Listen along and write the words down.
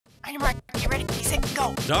Dynamite, get ready, set,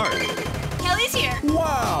 go. Start. Kelly's here.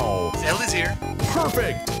 Wow! Zelly's here.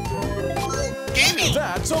 Perfect! Gaming.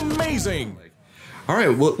 That's amazing! All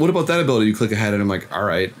right, what about that ability? You click ahead and I'm like, all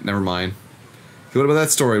right, never mind. Okay, what about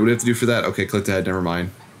that story? What do you have to do for that? Okay, click ahead, never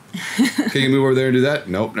mind. Okay, you move over there and do that?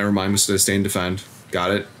 Nope, never mind. Must stay and defend.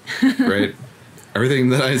 Got it. Great.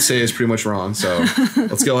 Everything that I say is pretty much wrong, so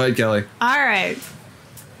let's go ahead, Kelly. All right.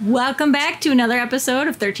 Welcome back to another episode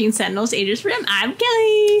of 13 Sentinels Aegis Rim. I'm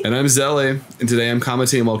Kelly. And I'm Zelly, and today I'm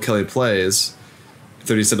commentating while Kelly plays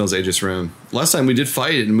 13 Sentinels Aegis Rim. Last time we did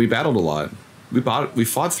fight and we battled a lot. We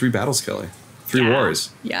fought 3 battles, Kelly. 3 wars.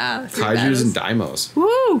 Yeah. Kaijus and Daimos.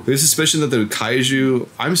 Woo! We have suspicion that the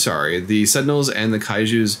Kaiju, the Sentinels and the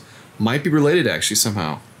Kaijus might be related actually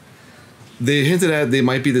somehow. They hinted at they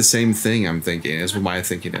might be the same thing, I'm thinking, is what my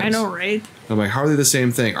thinking is. I know, right? I'm like, how are they the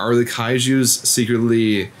same thing? Are the Kaijus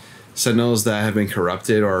secretly Sentinels that have been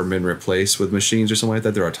corrupted or been replaced with machines or something like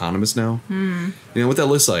that? They're autonomous now? You know what that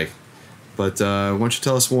looks like. But why don't you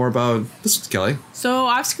tell us more about this, Kelly? So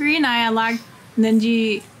off screen, I unlocked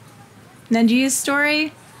Nenji's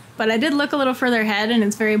story, but I did look a little further ahead, and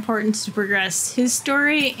it's very important to progress his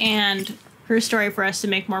story and her story for us to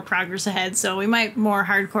make more progress ahead. So we might more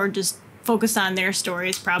hardcore just focus on their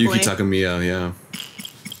stories, probably. Yuki Takamiya, yeah.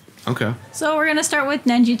 Okay. So we're gonna start with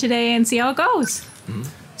Nenji today and see how it goes.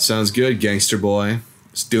 Sounds good, gangster boy.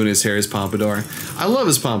 Just doing his hair, his pompadour. I love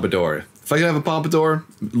his pompadour. If I could have a pompadour,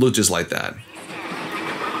 look just like that.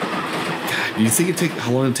 God, do you think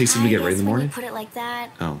how long it takes him to get ready in the morning? Put it like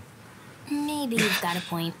that. Oh. Maybe you've got a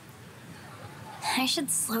point. I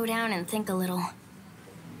should slow down and think a little.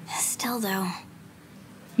 Still, though.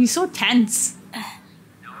 He's so tense.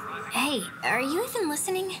 Hey, are you even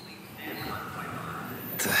listening?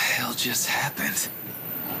 The hell just happened?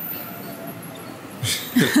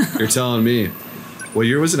 You're telling me. What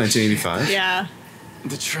year was it? 1985? Yeah.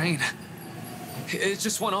 The train. It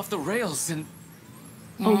just went off the rails and...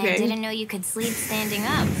 Okay. I didn't know you could sleep standing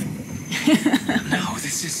up. No,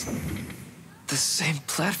 this is... the same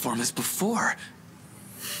platform as before.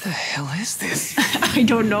 The hell is this? I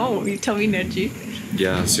don't know. You tell me, Nenji.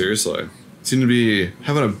 Yeah, seriously. Seem to be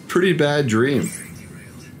having a pretty bad dream.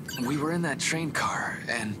 We were in that train car,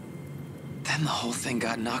 and then the whole thing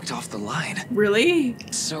got knocked off the line. Really?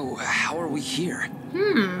 So, how are we here?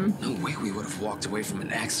 No way we would have walked away from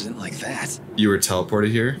an accident like that. You were teleported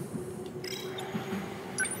here?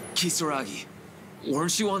 Kisaragi,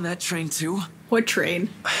 weren't you on that train too? What train?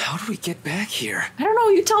 How do we get back here? I don't know.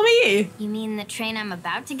 You tell me. You mean the train I'm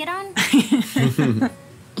about to get on?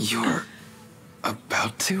 You're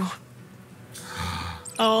about to?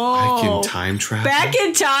 Oh. I can time travel? Back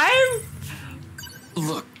in time?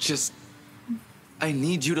 Look, I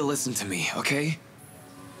need you to listen to me, okay?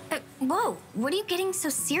 Whoa, what are you getting so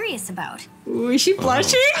serious about? Ooh, is she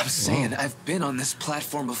blushing? I'm saying I've been on this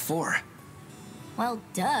platform before. Well,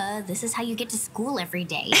 duh, this is how you get to school every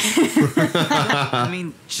day. I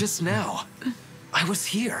mean, just now. I was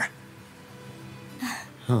here.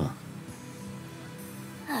 Huh.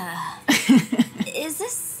 Is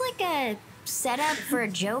this like a setup for a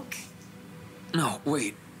joke? No,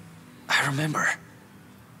 wait. I remember.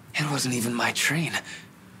 It wasn't even my train.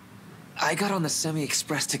 I got on the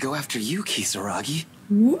semi-express to go after you, Kisaragi.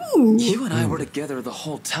 Ooh. You and I were together the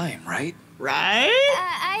whole time, right? Right?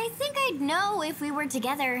 I think I'd know if we were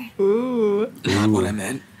together. Ooh. Not what I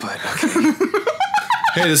meant, but okay.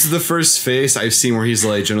 Hey, this is the first face I've seen where he's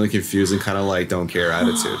like generally confused and kind of like don't care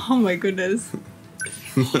attitude. Oh my goodness.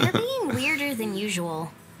 You're being weirder than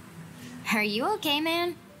usual. Are you okay,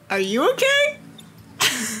 man? Are you okay?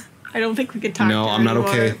 I don't think we could talk No, to her I'm not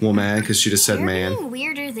anymore. okay, woman, because she just said You're man. being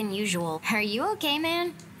weirder than usual. Are you okay,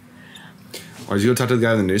 man? Or did you go talk to the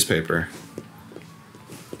guy in the newspaper?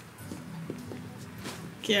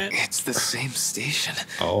 Can't. It's the same station.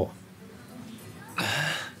 Oh.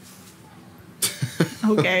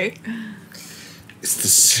 Okay. It's the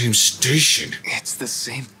same station. It's the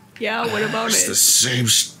same. Yeah, what about It's the it? same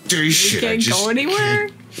station. We I can't just go anywhere?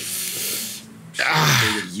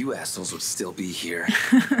 I figured you assholes would still be here.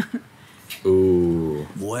 Ooh.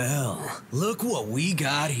 Well, look what we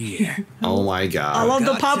got here. Oh my I god. love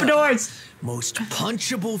the Ogata. pompadours. Most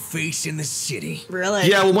punchable face in the city. Really?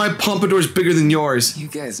 Yeah, well, my pompadour's bigger than yours. You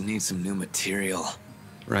guys need some new material.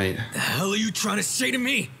 Right. The hell are you trying to say to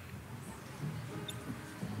me?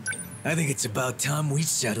 I think it's about time we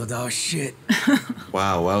settled our shit.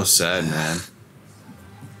 Wow, well said, man.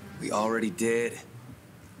 We already did.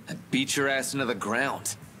 I beat your ass into the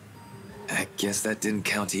ground. I guess that didn't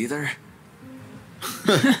count either.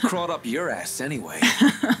 Crawled up your ass anyway.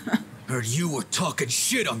 Heard you were talking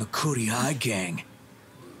shit on the Kuriai gang.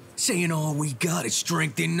 saying all we got is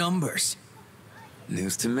strength in numbers.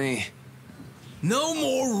 News to me. No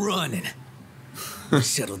more running. We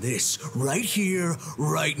settle this right here,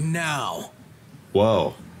 right now.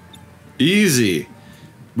 Whoa. Easy.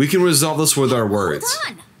 We can resolve this with our words.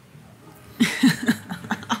 Hold on.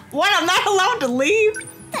 What? I'm not allowed to leave?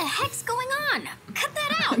 What the heck's going on? Cut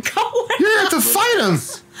that out. Go away. You have to fight him.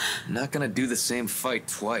 Not gonna do the same fight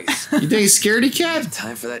twice. You think he's scaredy cat?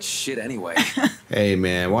 Time for that shit anyway. Hey,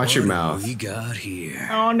 man, watch your What mouth. we got here?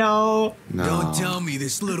 Oh no. No. Don't tell me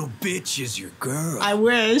this little bitch is your girl. I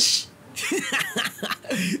wish.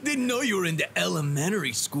 Didn't know you were into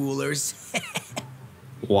elementary schoolers.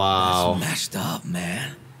 Wow. Messed up,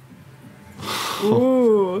 man.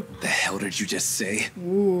 Ooh. The hell did you just say?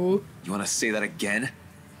 Ooh. You wanna say that again?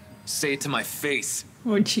 Say it to my face.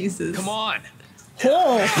 Oh, Jesus. Come on.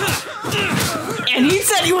 Oh. And he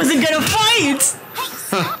said he wasn't gonna fight.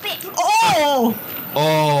 Stop it. Oh.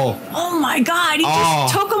 Oh. Oh my God. He Oh.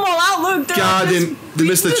 just took them all out. Look. they're God, just they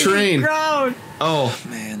missed the beating train. ground. Oh.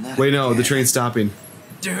 Man, that Wait, no, the again. train's stopping.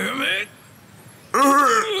 Damn it.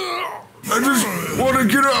 I just want to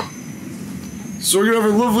get up so I can have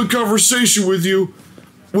a lovely conversation with you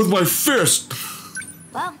with my fist.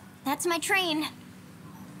 Well, that's my train.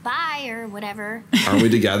 Bye, or whatever. Are we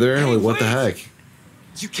together? Like, what the heck?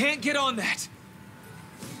 You can't get on that.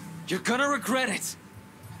 You're gonna regret it.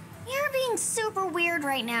 You're being super weird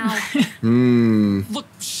right now. Look,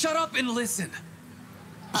 shut up and listen.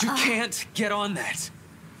 You can't get on that.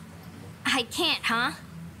 I can't, huh?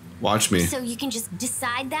 Watch me. So you can just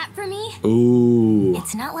decide that for me? Ooh.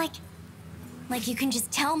 It's not like you can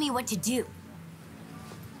just tell me what to do.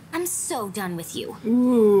 I'm so done with you.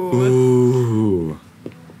 Ooh. Ooh.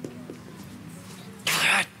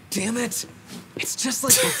 God damn it. It's just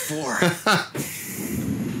like before.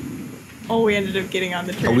 Oh, we ended up getting on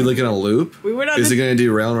the train. Are we like in a loop? We went on Is the- it going to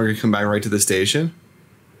derail and we're going to come back right to the station?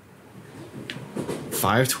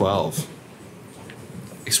 512.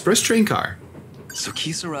 Express train car. So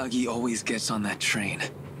Kisaragi always gets on that train.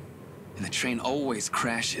 And the train always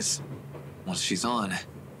crashes. Once she's on,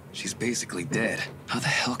 she's basically dead. How the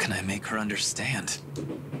hell can I make her understand?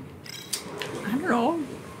 I don't know.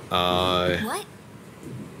 What?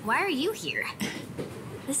 Why are you here?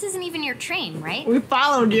 This isn't even your train, right? We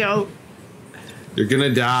followed you. You're going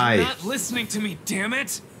to die. Not listening to me, damn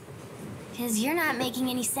it! Because you're not making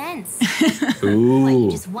any sense. What, you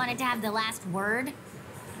Ooh. just wanted to have the last word?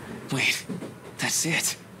 Wait, that's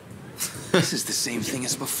it. This is the same thing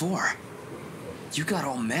as before. You got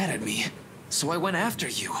all mad at me, so I went after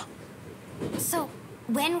you. So,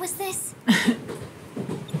 when was this?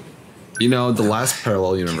 You know, the last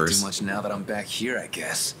parallel Can't universe. do much now that I'm back here, I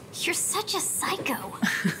guess. You're such a psycho.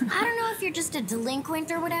 I don't know if you're just a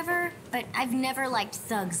delinquent or whatever, but I've never liked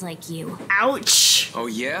thugs like you. Ouch. Oh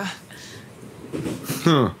yeah?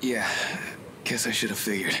 Huh. Yeah, guess I should have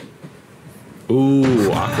figured.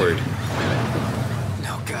 Ooh, awkward.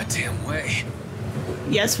 No goddamn way.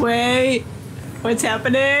 Yes, wait. What's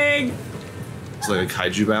happening? It's like a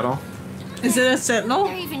kaiju battle. Is it a sentinel?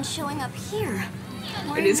 They're even showing up here.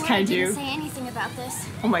 It is Mori didn't Kaiju. say anything about this.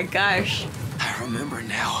 Oh my gosh. I remember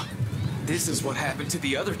now. This is what happened to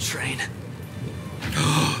the other train.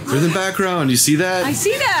 They're in the background. You see that? I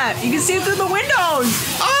see that. You can see it through the windows.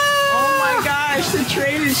 Oh my gosh. The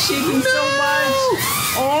train is shaking so much.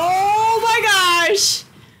 Oh my gosh.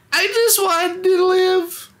 I just wanted to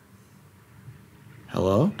live.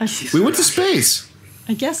 Hello? We went to space.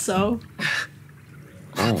 I guess so.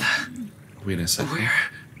 Oh. Wait a second. Where?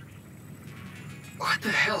 What the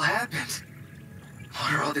hell happened?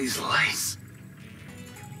 What are all these lights?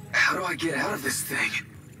 How do I get out of this thing?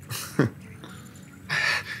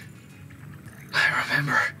 I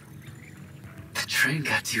remember. The train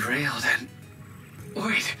got derailed and...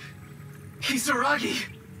 Wait! Kisaragi!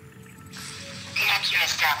 Connection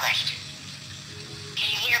established. Can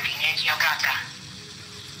you hear me, Nenji Ogata?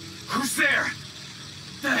 Who's there?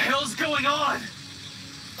 The hell's going on?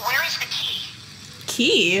 Where is the key?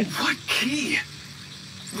 Key. What key?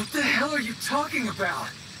 What the hell are you talking about?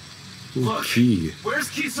 Ooh, Look, key. where's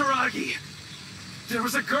Kisaragi? There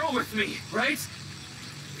was a girl with me, right?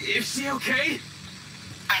 Is she okay?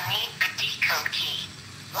 I need the decode key.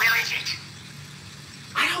 Where is it?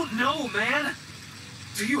 I don't know, man.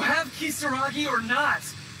 Do you have Kisaragi or not?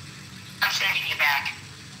 I'm sending you back.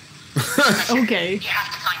 Okay. You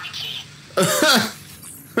have to find the key.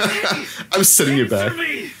 I'm sending it back. Answer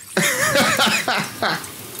me!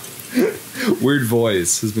 Weird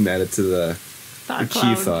voice has been added to the Thought key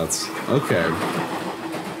cloud. thoughts. Okay.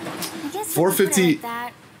 I guess 450 if you put it like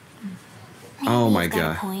that, Oh maybe my you've got a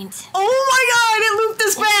god. point. Oh my god. It looped the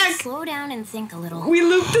this back. Slow down and think a little. We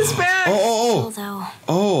looped this back. Although,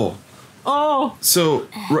 Oh. So,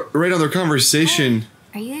 right on their conversation,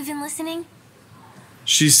 are you even listening?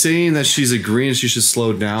 she's saying that she's agreeing she should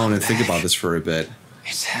slow down and think about this for a bit.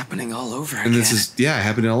 It's happening all over again. And this is,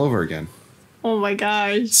 happening all over again. Oh my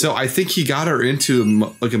gosh. So I think he got her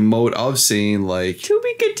into like a mode of saying like, To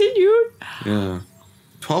be continued. yeah,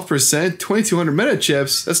 12%, 2,200 meta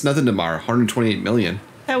chips. That's nothing to Mara. 128 million.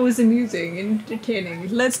 That was amusing and entertaining.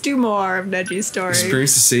 Let's do more of Neji's story.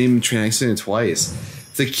 Experienced the same train accident twice.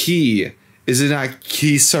 The key. Is it not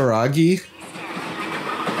Kisaragi?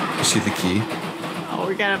 Is she the key? Oh,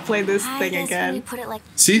 we gotta play this I thing guess when you again. put it like,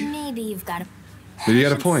 See? maybe you've got a. Maybe you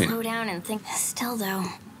got a should point. Slow down and think. Still though.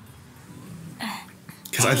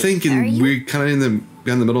 Because I think we're kind of in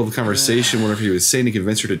the middle of the conversation, whatever he was saying to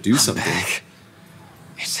convince her to do something. Back.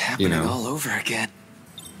 It's happening all over again.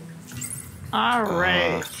 All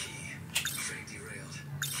right.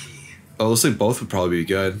 Oh, looks like both would probably be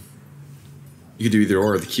good. You could do either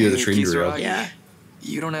or, the key or the Hey, train derail. Kisaragi, Yeah.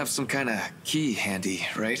 You don't have some kind of key handy,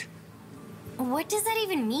 right? What does that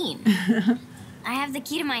even mean? I have the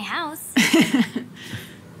key to my house.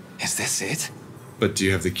 Is this it? But do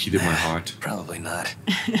you have the key to my heart? Probably not.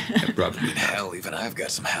 Yeah, probably not. Hell, even I've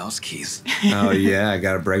got some house keys. Oh yeah, I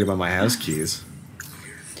gotta brag about my house keys.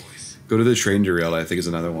 Go to the train derail, I think is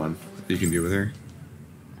another one that you can do with her.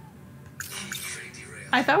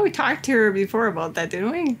 I thought we talked to her before about that,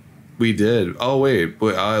 didn't we? We did. Oh wait,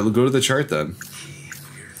 go to the chart then.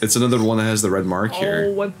 It's another one that has the red mark Oh,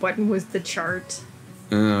 here. what button was the chart?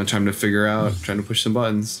 Time to figure out. Trying to push some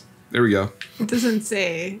buttons. There we go. It doesn't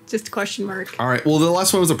say, just a question mark. All right. Well, the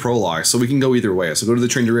last one was a prologue, so we can go either way. So go to the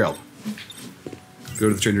train derail. Go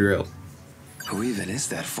to the train derail. Who even is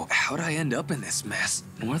that for? How'd I end up in this mess?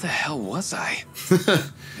 And where the hell was I?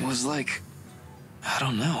 It was like, I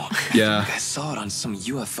don't know. Yeah. I think I saw it on some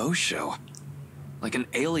UFO show. Like an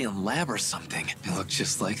alien lab or something. It looked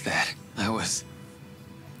just like that. I was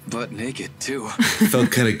butt naked, too.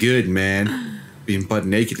 Felt kind of good, man. Being butt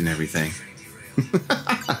naked and everything.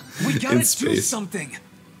 We In gotta do space. something.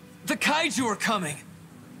 The Kaiju are coming.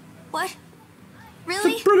 What? The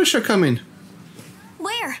Really? British are coming.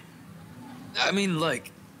 Where? I mean,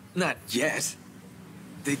 like, not yet.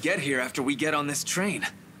 They get here after we get on this train.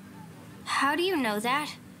 How do you know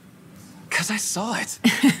that? 'Cause I saw it.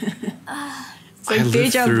 It's like I lived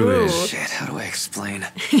deja through vu. it. Shit, how do I explain?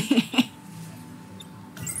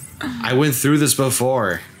 I went through this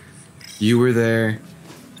before. You were there.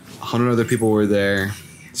 100 other people were there.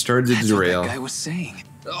 Started to That's derail. what that guy was saying.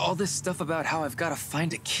 All this stuff about how I've got to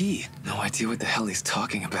find a key. No idea what the hell he's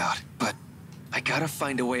talking about. But I gotta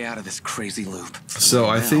find a way out of this crazy loop. So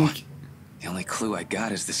I Now, think the only clue I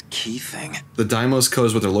got is this key thing. the Daimos code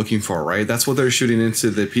is what they're looking for, right? That's what they're shooting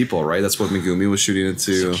into the people, right? That's what Megumi was shooting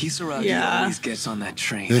So into. Kisaragi Yeah. always gets on that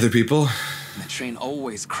train. The other people? And the train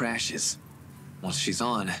always crashes. Once she's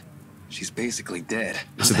on, she's basically dead. I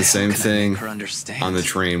How said the the hell same can I thing make her understand? on the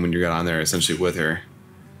train when you got on there, essentially with her.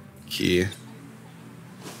 Key.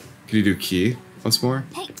 Can you do key once more?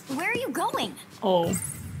 Hey, where are you going? Oh,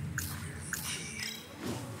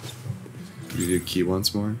 Can you do key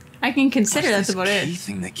once more? I can consider What's that's this about key it.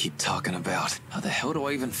 thing they keep talking about? How the hell do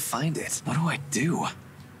I even find it? What do I do?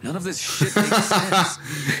 None of this shit makes sense.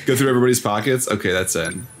 Go through everybody's pockets? Okay, that's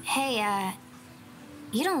it. Hey,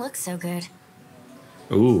 you don't look so good.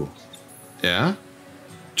 Ooh. Yeah?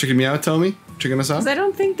 Checking me out, Tommy? Checking us out? 'Cause I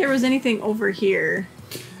don't think there was anything over here.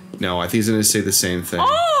 No, I think he's gonna say the same thing.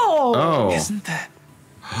 Oh! Oh. Isn't that?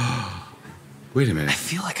 Wait a I minute.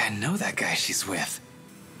 feel like I know that guy she's with.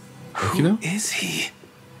 You know? Who is he?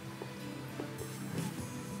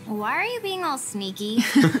 Why are you being all sneaky?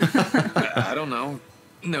 I don't know.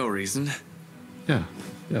 No reason. Yeah.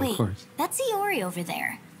 Yeah, Wait, of course. that's Iori over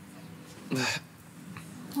there.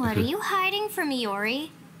 What are you hiding from Iori?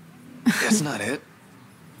 That's not it.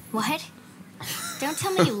 What? Don't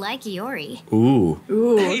tell me you like Iori. Ooh.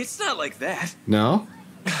 Ooh. Hey, it's not like that. No?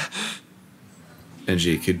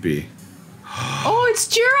 Nenji, it could be. Oh, it's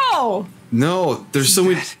Jiro! No, there's so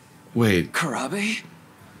many. that- Wait, Karabe?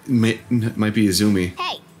 might be Izumi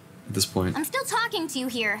Hey, at this point. I'm still talking to you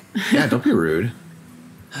here. Yeah, don't be rude.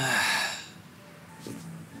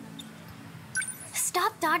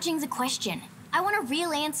 Stop dodging the question. I want a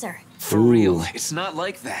real answer. For Ooh. real, it's not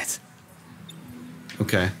like that.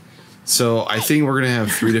 Okay. So I think we're gonna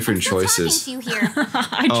have three different Still choices. talking to you here.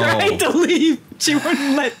 I tried to leave. She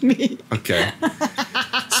wouldn't let me. Okay.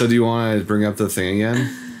 So do you want to bring up the thing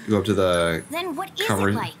again? Go up to the. Then what is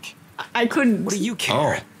Covered. it like? I couldn't. What do you care?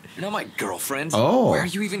 Oh. You're not my girlfriend. Oh. Why are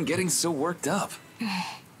you even getting so worked up?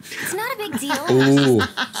 It's not a big deal. Ooh. I'm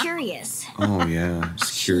just curious. Oh yeah,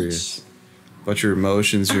 just curious about your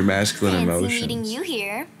emotions, your masculine Fancy meeting emotions. you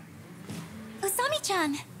here.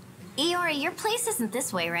 Usami-chan. Iori, your place isn't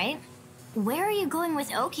this way, right? Where are you going with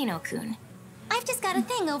Okino-kun? I've just got a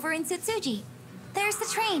thing over in Tsutsuji. There's the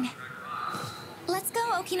train. Let's go,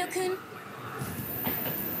 Okino-kun.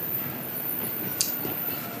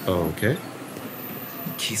 Okay.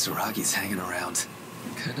 Kisaragi's hanging around.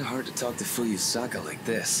 Kinda hard to talk to Fuyusaka like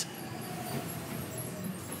this.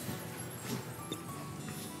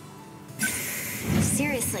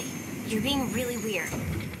 Seriously, you're being really weird.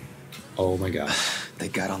 Oh my god. They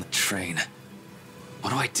got on the train.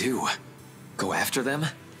 What do I do? Go after them?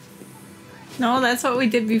 No, that's what we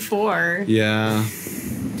did before. Yeah.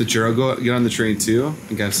 Did Jiro get on the train too?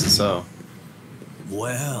 I guess so.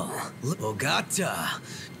 Well, Ogata.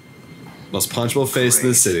 Most punchable face in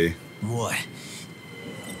the city. What?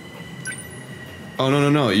 Oh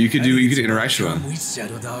no! You could interact with him. We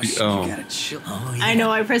settled our Oh. Gotta chill. Oh, yeah. I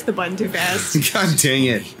know, I pressed the button too fast. God dang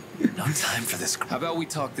it! No time for this. How about we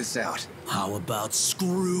talk this out? How about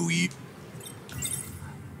screw you?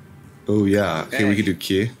 Oh yeah. Okay, we Hey. could do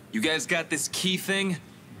key. You guys got this key thing?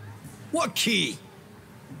 What key?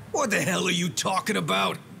 What the hell are you talking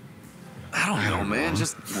about? I don't know, man.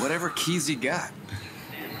 Just whatever keys you got.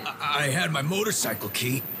 I had my motorcycle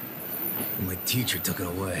key. My teacher took it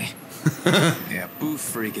away. Yeah, boo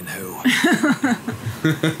freaking who.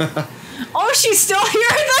 Oh, she's still here?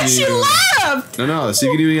 I thought she Yeah. left! No. So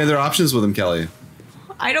you can do any other options with him, Kelly.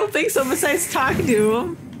 I don't think so, besides talking to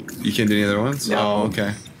him. You can't do any other ones. No. Oh,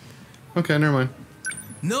 okay. Okay, never mind.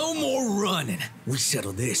 No more running. We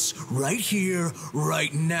settle this right here,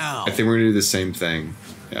 right now. I think we're gonna do the same thing.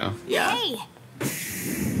 Yeah. Yeah. Hey!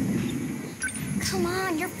 Come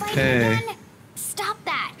on, you're fighting Hey. again? Stop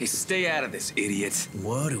that! Hey, stay out of this, idiot.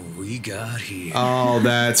 What do we got here? Oh,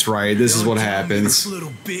 that's right. This is Don't what tell me happens. This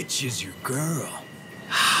little bitch is your girl.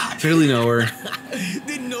 I barely know her.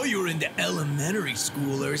 Didn't know you were into elementary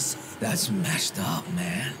schoolers. That's messed up,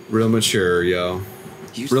 man. Real mature, yo.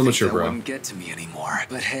 You Real think mature, that bro. wouldn't get to me anymore.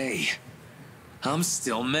 But hey, I'm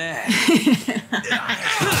still mad.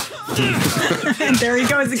 And there he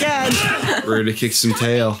goes again. Ready to kick some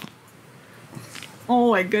tail.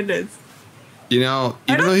 Oh my goodness. You know,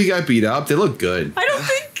 even though he got beat up, they look good. I don't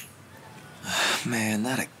think. Man,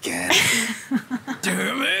 not again.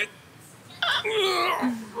 Damn it.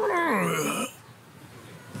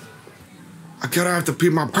 I gotta have to pee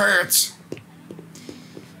my pants.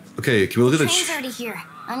 Okay, can we look at the? Train's already here.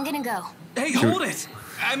 I'm gonna go. Hey, hold it!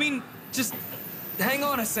 I mean, just hang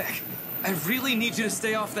on a sec. I really need you to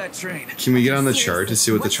stay off that train. Can we get on the Seriously, chart to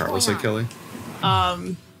see what the what's chart looks going like, Kelly?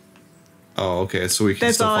 Um, Oh, okay. So we can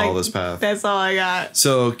that's still all follow I. this path. That's all I got.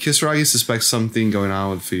 So Kisaragi suspects something going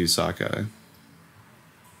on with Fuyusaka,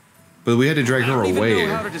 but we had to drag I her don't even away.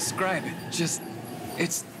 know how to describe it. Just,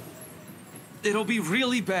 it'll be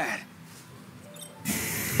really bad.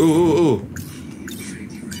 Ooh.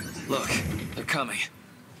 Look, they're coming.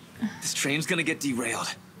 This train's gonna get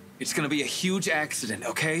derailed. It's gonna be a huge accident,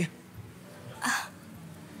 okay?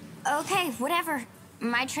 Okay, whatever.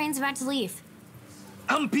 My train's about to leave.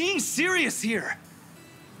 I'm being serious here.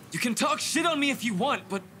 You can talk shit on me if you want,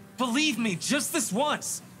 but believe me, just this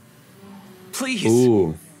once. Please,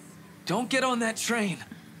 Ooh. don't get on that train.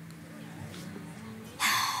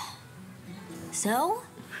 So?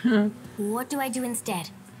 What do I do instead?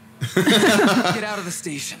 Get out of the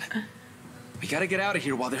station. We gotta get out of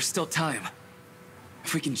here while there's still time.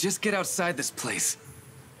 If we can just get outside this place,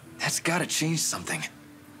 that's gotta change something.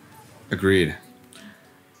 Agreed.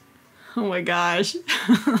 Oh my gosh.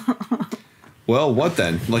 Well, what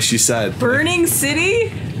then? Like she said. Burning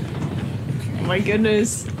City? Oh my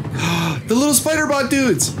goodness. The little spider bot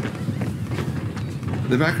dudes!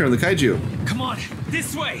 The background, the kaiju. Come on,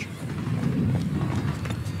 this way!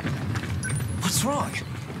 What's wrong?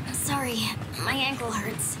 Sorry, my ankle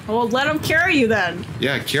hurts. Well, let him carry you then.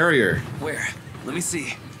 Yeah, carrier. Where? Let me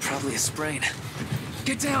see. Probably a sprain.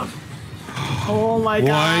 Get down! Oh my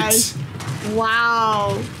gosh.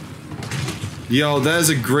 Wow. Yo, that is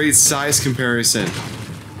a great size comparison.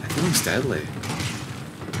 That looks deadly.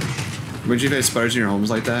 Imagine if you had spiders in your homes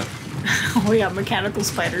like that. Oh yeah, mechanical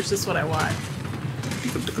spiders is what I want.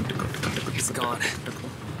 It's gone.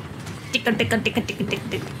 Ticka ticka ticka ticka ticka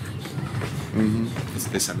ticka.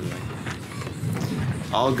 They sounded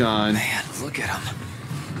like. All gone. Man, look at them.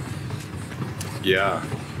 Yeah.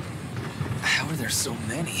 How are there so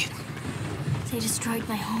many? They destroyed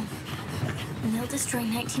my home. And they'll destroy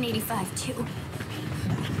 1985 too.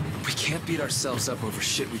 We can't beat ourselves up over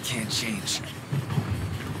shit we can't change.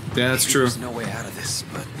 Yeah, that's Maybe true. There's no way out of this,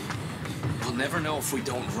 but We'll never know if we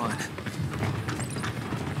don't run.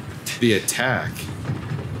 The attack.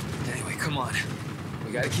 Anyway, come on.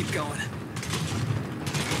 We gotta keep going.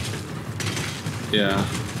 Yeah.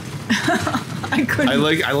 I couldn't.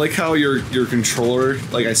 I like how your controller,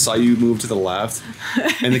 like I saw you move to the left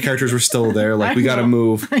and the characters were still there, like we gotta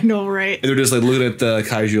move. I know, right? And they're just like looking at the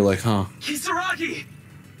kaiju like, huh. Kisaragi!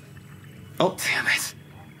 Oh. Damn it.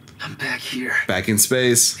 I'm back here. Back in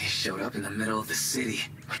space. They showed up in the middle of the city.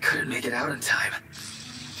 We couldn't make it out in time.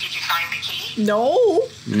 Did you find the key? No.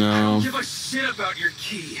 No. Give a shit about your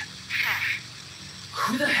key.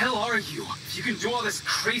 Who the hell are you? If you can do all this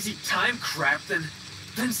crazy time crap, then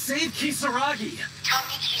save Kisaragi.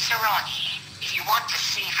 Tomi Kisaragi. If you want to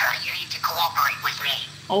save her, you need to cooperate with me.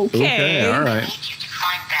 Okay. All I right. need you to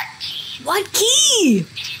find that key. What key?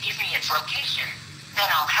 If you give me its location, then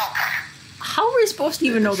I'll help her. How are we supposed to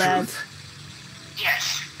even know that?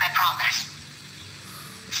 Yes, I promise.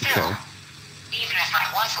 Still, Okay. even if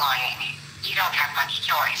I was lying, you don't have much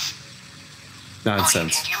choice. All you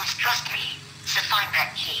Nonsense. can do is trust me. So find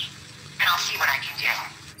that key, and I'll see what I can do.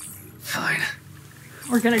 Fine.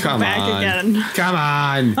 We're gonna go Come back on. again. Come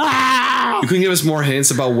on. Ah! You couldn't give us more hints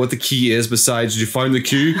about what the key is besides, did you find the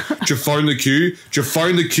key? Did you find the key? Did you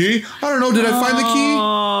find the key? I don't know, did I find the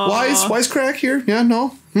key? Wisecrack here? Yeah,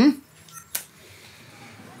 no?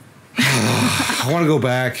 I want to go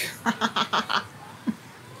back.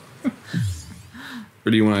 Or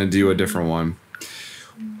do you want to do a different one?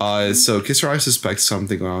 So Kisaragi suspects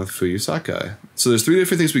something going on with Fuyusaka. So there's 3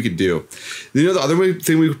 different things we could do. You know, the other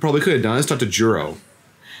thing we probably could have done is talk to Juro.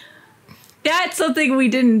 That's something we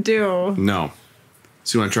didn't do. No.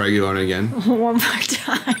 So you want to try going again? One more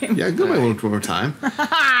time. Yeah, go one more time.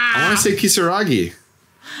 I want to say Kisaragi.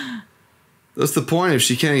 That's the point if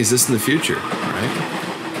she can't exist in the future, right?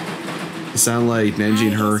 It sounds like Nenji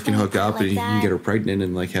and her can hook up and he can get her pregnant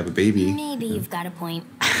and like have a baby. Maybe you've got a point.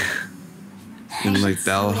 And like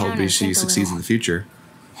that'll Slow help down me and she think a succeeds in little. the future.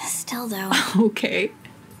 Still though. Okay.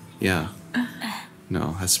 Yeah.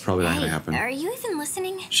 No, that's probably not Hey, gonna happen. are you even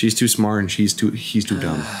listening? She's too smart and he's too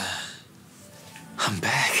dumb. I'm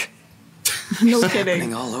back. No It's kidding.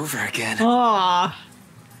 happening all over again. Aw.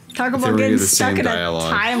 Talk they about were getting gonna do the stuck same in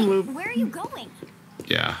dialogue. a time loop. Where are you going?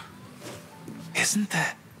 Yeah. Isn't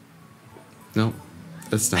that... No,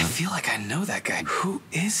 that's I not. feel like I know that guy. Who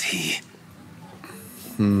is he?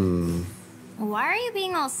 Why are you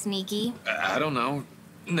being all sneaky? I don't know.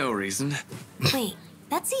 No reason. Wait,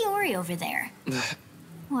 that's Iori over there.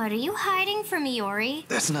 What are you hiding from Iori?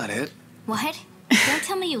 That's not it. What? Don't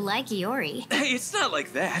tell me you like Iori. Hey, it's not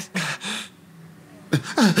like that.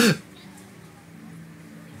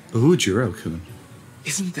 Ooh, Juro-kun.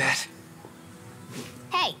 Isn't that...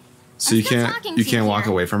 Hey. So you can't walk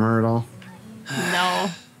away from her at all? No.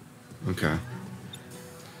 Okay.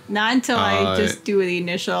 Not until I Uh, just do the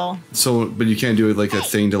initial. So, but you can't do it like a Hey,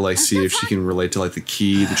 thing to like I'm see still if she can relate to like the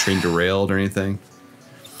key, the train derailed or anything.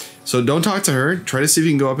 So don't talk to her. Try to see if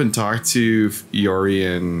you can go up and talk to Iori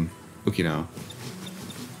and Okino.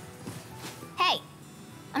 Hey.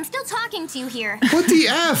 I'm still talking to you here. What the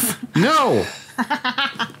F? No!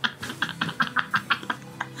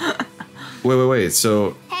 Wait.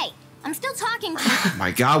 So, Hey. I'm still talking to you.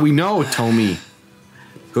 my God, we know, Tomi.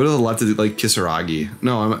 Go to the left to like Kisaragi.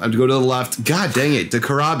 No, I'm go to the left. God dang it, to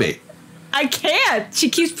Karabe. I can't. She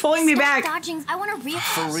keeps pulling me Stop back. dodging. I want to real.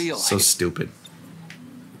 For real. So stupid.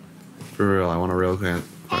 For real, I want a real Hey,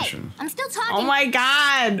 question. I'm still talking. Oh my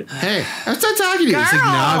god. Hey, I'm still talking to you. It's like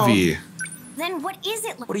Girl. Navi. Then what is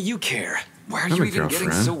it? What do you care? Why are I'm you a even getting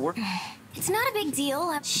girlfriend. so worked? It's not a big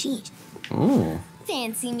deal. Sheet. Oh.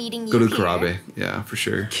 Fancy meeting you Go to here. Karabe. Yeah, for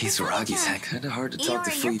sure. Kisaragi's kind of hard to talk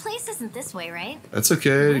to Iori, your Fui. place isn't this way, right? That's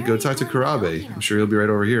okay. Go talk to Karabe. I'm sure he'll be right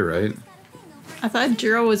over here, right? I thought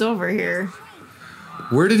Juro was over here.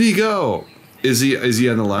 Where did he go? Is he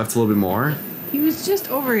on the left a little bit more? He was just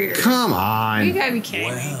over here. Come You on. gotta be kidding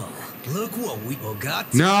me. Well, look what we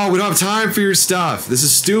got. No, we don't have time for your stuff. This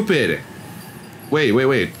is stupid. Wait.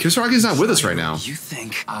 Kisaragi's not with us right now. You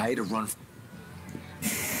think I'd run...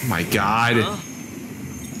 Oh my God.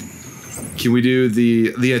 Can we do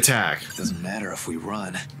the attack? Doesn't matter if we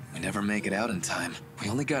run. We never make it out in time. We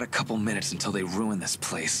only got a couple minutes until they ruin this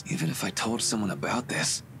place. Even if I told someone about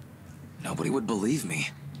this, nobody would believe me.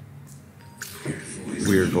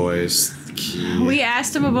 Weird voice. Key. We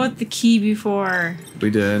asked him about the key before. We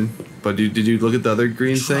did. But did you look at the other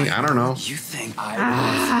green thing? I don't know. You think I'd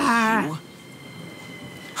run for you?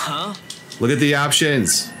 Huh? Look at the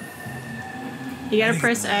options. You gotta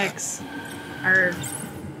press X. Or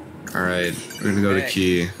All right, we're gonna go to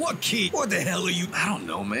key. What key? What the hell are you? I don't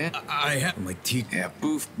know, man. I have like teeth. Yeah,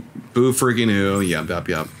 boof. Boo freaking who? Yup.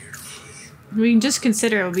 We can just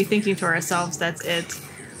consider it. We'll be thinking to ourselves, that's it.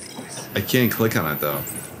 I can't click on it though.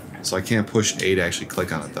 So I can't push A to actually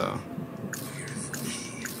click on it though.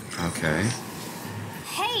 Okay.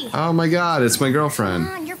 Hey! Oh my god, it's my girlfriend.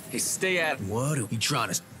 Come on, you're Hey, stay at. What are you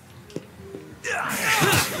trying to...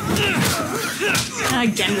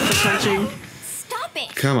 Again with the punching. Stop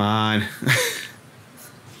it! Come on.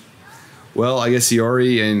 Well, I guess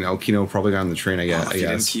Iori and Okino probably got on the train, I guess. Oh, if you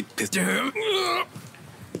didn't keep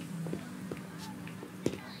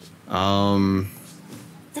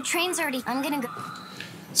The train's already... I'm gonna go...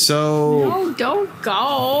 So... No, don't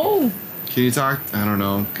go. Can you talk? I don't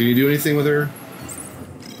know. Can you do anything with her?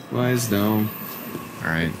 Wise? No.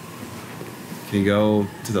 Alright. Can you go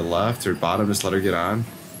to the left or bottom? Just let her get on?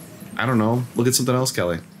 I don't know. Look at something else,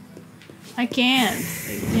 Kelly. I can't.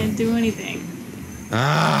 I can't do anything.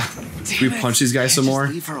 Ah! Can we punch these guys some more?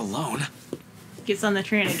 Leave her alone. Gets on the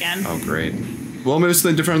train again. Oh, great. Well, maybe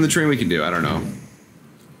something different on the train we can do. I don't know.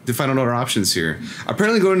 To find out other options here.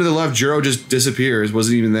 Apparently going to the left, Jiro just disappears.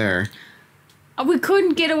 Wasn't even there. Oh, we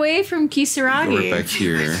couldn't get away from Go right Kisaragi. back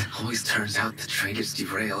here. Always turns out the train gets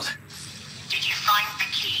derailed. Did you find the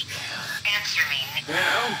key? Answer me.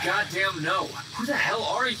 Oh, goddamn no. Who the hell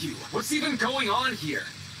are you? What's even going on here?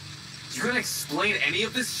 You gonna explain any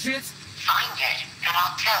of this shit? Find it, and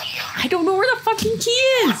I'll tell you. I don't know where the fucking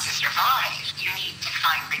key To is. survive, you need to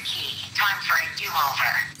find the key. Time for a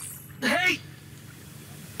do-over. Hey!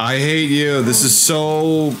 I hate you. This is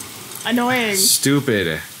so Annoying.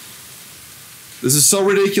 stupid. This is so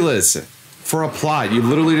ridiculous. For a plot, you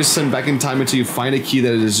literally just send back in time until you find a key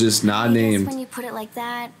that is just not I guess named. when you put it like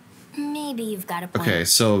that, maybe you've got a point. Okay,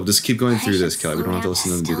 so just keep going through this, Kelly. We don't have to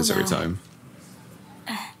Slow listen to them do this every down, time.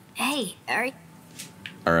 Hey, are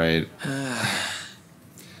All right.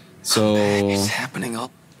 So, It's happening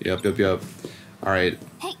all. yep. All right,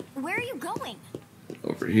 Hey, where are you going?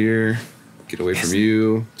 over here. Get away from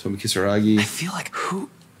you, Tomi I Kisaragi. feel like who?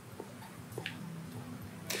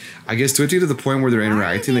 I guess do it to the point where they're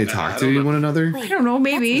interacting, they talk to one another. I don't know,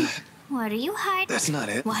 maybe. What are you hiding? That's not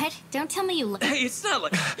it. What? Don't tell me you... Hey, it's not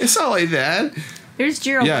like. It's not like that. There's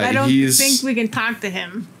Jiro, Yeah, but I don't he's- think we can talk to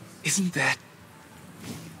him. Isn't that?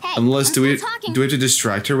 Hey, Unless I'm do we still talking. have to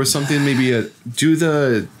distract her with something? Maybe do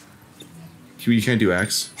the. You can't do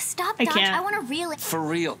X. Stop, I Dodge. can't. I want to reel it. For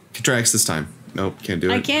real? Can try X this time. Nope, can't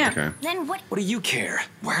do it. I can't. Okay. Then what? What do you care?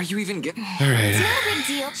 Why are you even getting? All right. Not a big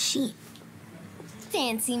deal. She.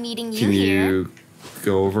 Fancy meeting you Can here. you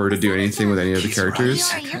go over to do anything with any of the characters?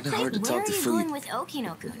 Yora, your Kinda place. hard to Where talk are to you food. going with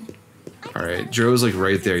Okino-kun? All right, Jiro's like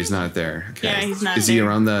right there. He's not there. Okay. Yeah, he's not Is he there.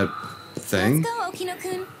 around that thing? Let's go,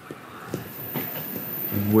 Okino-kun.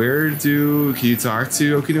 Where do can you talk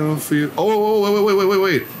to Okino for you? Oh,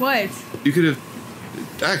 wait. What? You could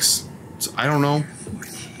have X. So, I don't know.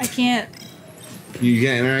 I can't. You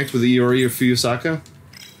can't interact with Iori or Fuyusaka?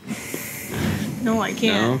 No, I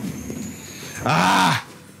can't. No. Ah!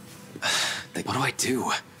 What do I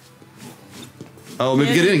do? Oh,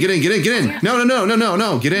 maybe get in.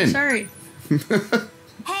 No, get in. Sorry.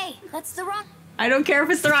 Hey, that's the wrong. I don't care if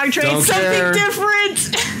it's the wrong train. Don't Something care. different.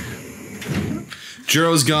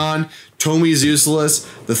 Jiro's gone. Tomi's useless.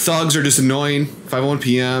 The thugs are just annoying. 5:01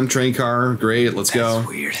 p.m. Train car. Great. Let's go. That's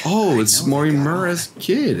weird. Oh, I it's know they got Morimura's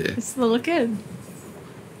kid. It's the little kid.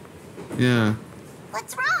 Yeah.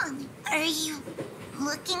 What's wrong? Are you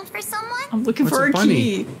looking for someone? I'm looking What's for a a bunny?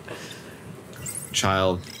 key.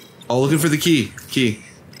 Child. Oh, looking for the key. Key.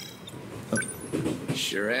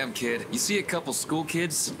 Sure am, kid. You see a couple school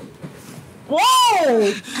kids? Whoa!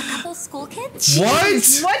 A couple school kids? What?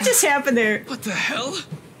 What just happened there? What the hell?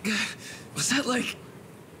 Was that like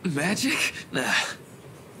magic? Nah.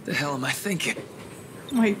 The hell am I thinking?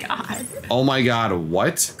 Oh my god. Oh my god,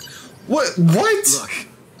 what? What? What? Look,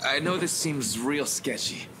 I know this seems real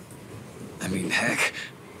sketchy. I mean, heck,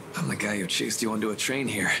 I'm the guy who chased you onto a train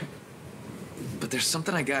here. But there's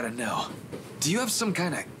something I gotta know. Do you have some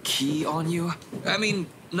kind of key on you? I mean,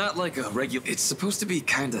 not like a regular... It's supposed to be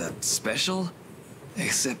kind of special,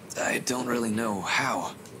 except I don't really know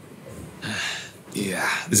how. Yeah.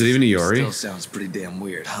 Is it even Iori? Still sounds pretty damn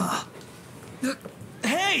weird, huh?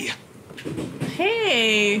 Hey!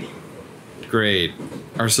 Hey. Great.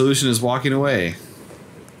 Our solution is walking away.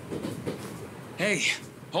 Hey,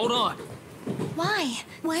 hold on. Why?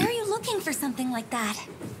 Why are you looking for something like that?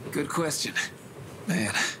 Good question.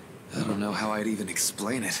 Man, I don't know how I'd even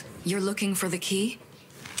explain it. You're looking for the key?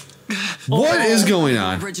 What is going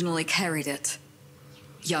on? Originally carried it.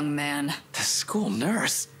 Young man. The school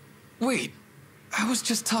nurse? Wait, I was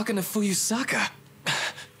just talking to Fuyusaka.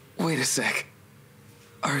 Wait a sec.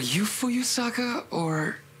 Are you Fuyusaka,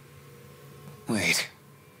 or... Wait,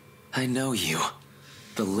 I know you.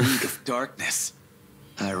 The League of Darkness.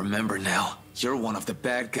 I remember now. You're one of the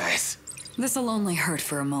bad guys. This'll only hurt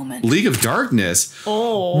for a moment. League of Darkness?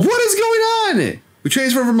 Oh. What is going on? We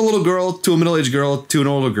transfer from a little girl to a middle-aged girl to an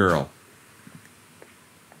older girl.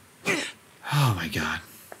 Oh my god.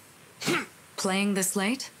 Playing this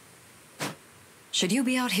late? Should you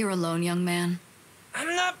be out here alone, young man?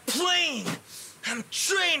 I'm not playing. I'm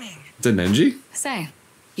training. Is it Nenji? Say,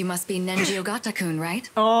 you must be Nenji Ogata-kun, right?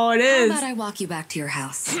 Oh, it How is. about I walk you back to your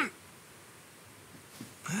house?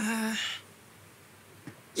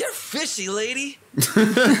 You're fishy, lady. You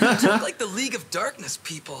talk like the League of Darkness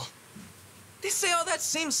people. They say all that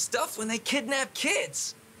same stuff when they kidnap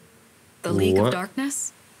kids. The League What? of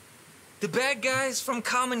Darkness? The bad guys from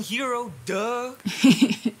Common Hero, duh.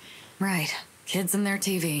 Right. Kids and their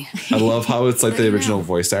TV. I love how it's like But the you original know,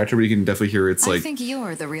 voice actor, but you can definitely hear it's I like think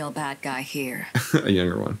you're the real bad guy here. a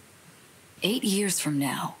younger one. 8 years from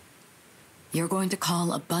now, you're going to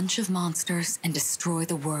call a bunch of monsters and destroy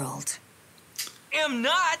the world. Am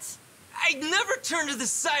not. I'd never turn to the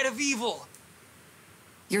side of evil.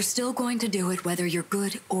 You're still going to do it whether you're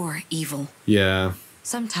good or evil. Yeah,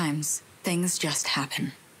 Sometimes things just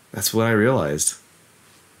happen. that's what I realized.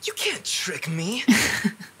 You can't trick me.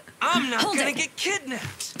 I'm not Hold gonna it. get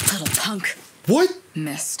kidnapped. Little punk. What?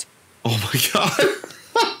 Missed. Oh my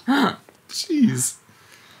god. Jeez.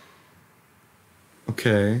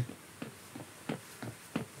 Okay.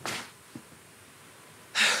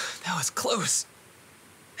 That was close.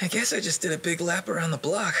 I guess I just did a big lap around the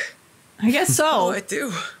block. I guess Oh, so. I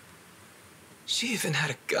do. She even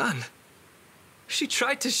had a gun. She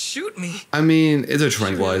tried to shoot me. I mean, it's a She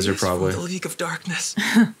really tranquilizer is from probably. the League of Darkness.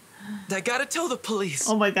 I gotta tell the police.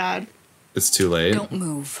 Oh my god. It's too late. Don't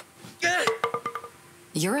move. Eh,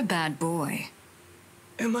 You're a bad boy.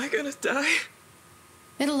 Am I gonna die?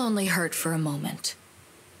 It'll only hurt for a moment.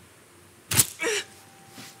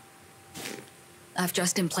 I've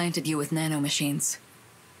just implanted you with nanomachines.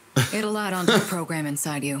 It'll add on to the program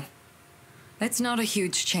inside you. It's not a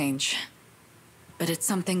huge change, but it's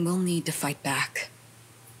something we'll need to fight back.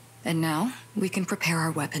 And now, we can prepare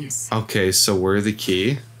our weapons. Okay, so we're the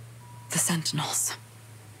key. The Sentinels.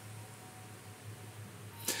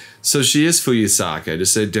 So she is Fuyusaka,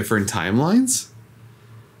 just at different timelines?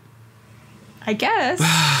 I guess.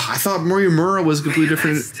 I thought Morimura was a completely That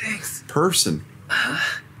different stinks. person.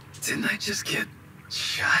 Didn't I just get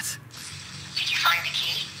shot? Did you find the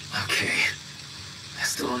key? Okay. I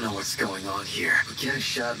still don't know what's going on here, but getting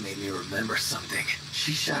shot made me remember something.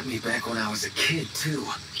 She shot me back when I was a kid, too.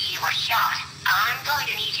 You were shot. I'm going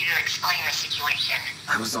to need you to explain the situation.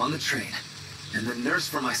 I was on the train, and the nurse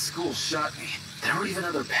from my school shot me. There were even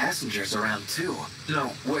other passengers around, too.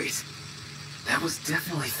 No, wait. That was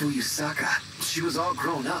definitely Fuyusaka. She was all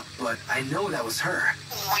grown up, but I know that was her.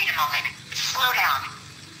 Wait a moment. Slow down.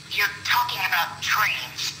 You're talking about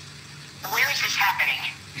trains. Where is this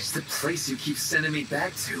happening? It's the place you keep sending me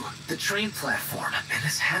back to. The train platform. And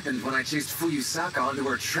this happened when I chased Fuyusaka onto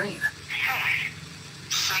her train.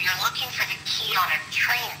 So you're looking for the key on a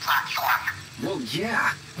train platform. Well,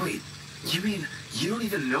 yeah. Wait, you mean you don't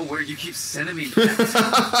even know where you keep sending me back to?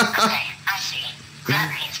 Okay, I see.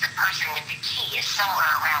 That means the person with the key is somewhere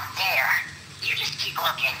around there. You just keep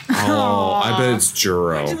looking. Oh, I bet it's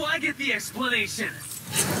Juro. Do I get the explanation?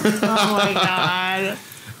 Oh my god.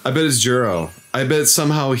 I bet it's Juro. I bet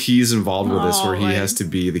somehow he's involved with this where he my has to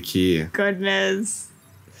be the key. Goodness.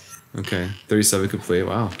 Okay, 37 complete.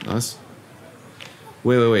 Wow, nice.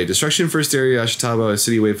 Wait. Destruction first area, Ashitaba,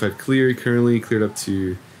 City Wave 5 clear. Currently cleared up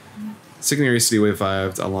to second area, City Wave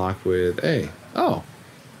 5 to unlock with A. Oh,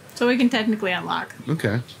 So we can technically unlock.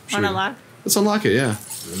 okay. Should we- Unlock. Let's unlock it, yeah.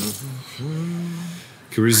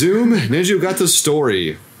 Can resume. Nenji Ogata's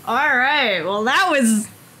story. Alright, well that was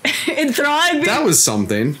enthralling. That was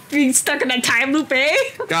something. Being stuck in a time loop, eh?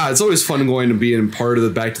 God, it's always fun going to be in part of the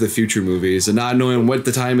Back to the Future movies and not knowing what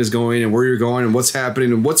the time is going and where you're going and what's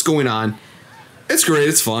happening and what's going on. It's great.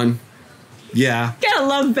 It's fun. Yeah. Gotta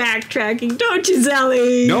love backtracking, don't you,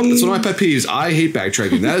 Zelly? Nope, that's one of my pet peeves. I hate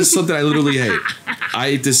backtracking. That is something I literally hate.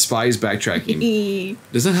 I despise backtracking.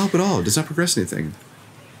 Does not help at all. It does not progress anything.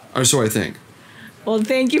 Or so I think. Well,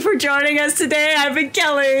 thank you for joining us today. I've been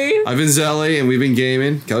Kelly. I've been Zelly, and we've been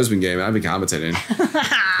gaming. Kelly's been gaming. I've been commentating.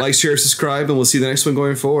 Like, share, subscribe, and we'll see the next one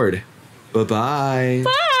going forward. Bye-bye.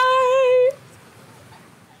 Bye.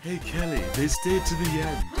 Hey Kelly, they stayed to the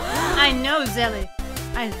end. I know, Zelly.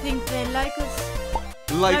 I think they like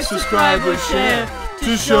us. Like, subscribe, or share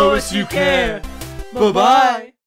to show us you care. Bye-bye.